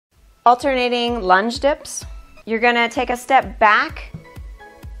Alternating lunge dips. You're gonna take a step back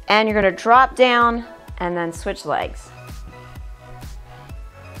and you're gonna drop down and then switch legs.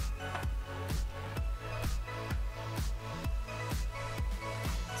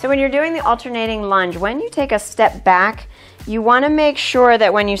 So when you're doing the alternating lunge, when you take a step back, you want to make sure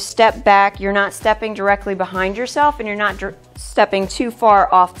that when you step back, you're not stepping directly behind yourself and you're not stepping too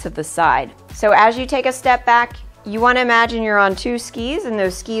far off to the side. So as you take a step back, you want to imagine you're on 2 skis and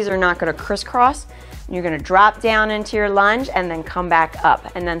those skis are not going to crisscross. You're going to drop down into your lunge and then come back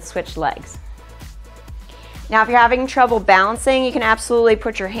up and then switch legs. Now if you're having trouble balancing, you can absolutely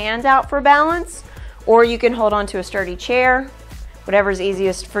put your hands out for balance, or you can hold onto a sturdy chair, whatever's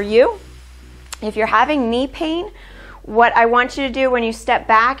easiest for you. If you're having knee pain, what I want you to do when you step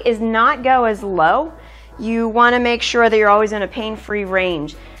back is not go as low. You want to make sure that you're always in a pain-free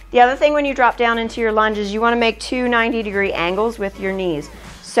range. The other thing when you drop down into your lunge is you want to make 2 90-degree angles with your knees.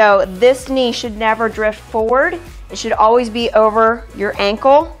 So this knee should never drift forward. It should always be over your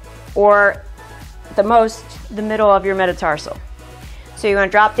ankle or the middle of your metatarsal. So you want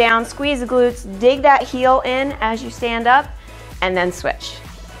to drop down, squeeze the glutes, dig that heel in as you stand up, and then switch.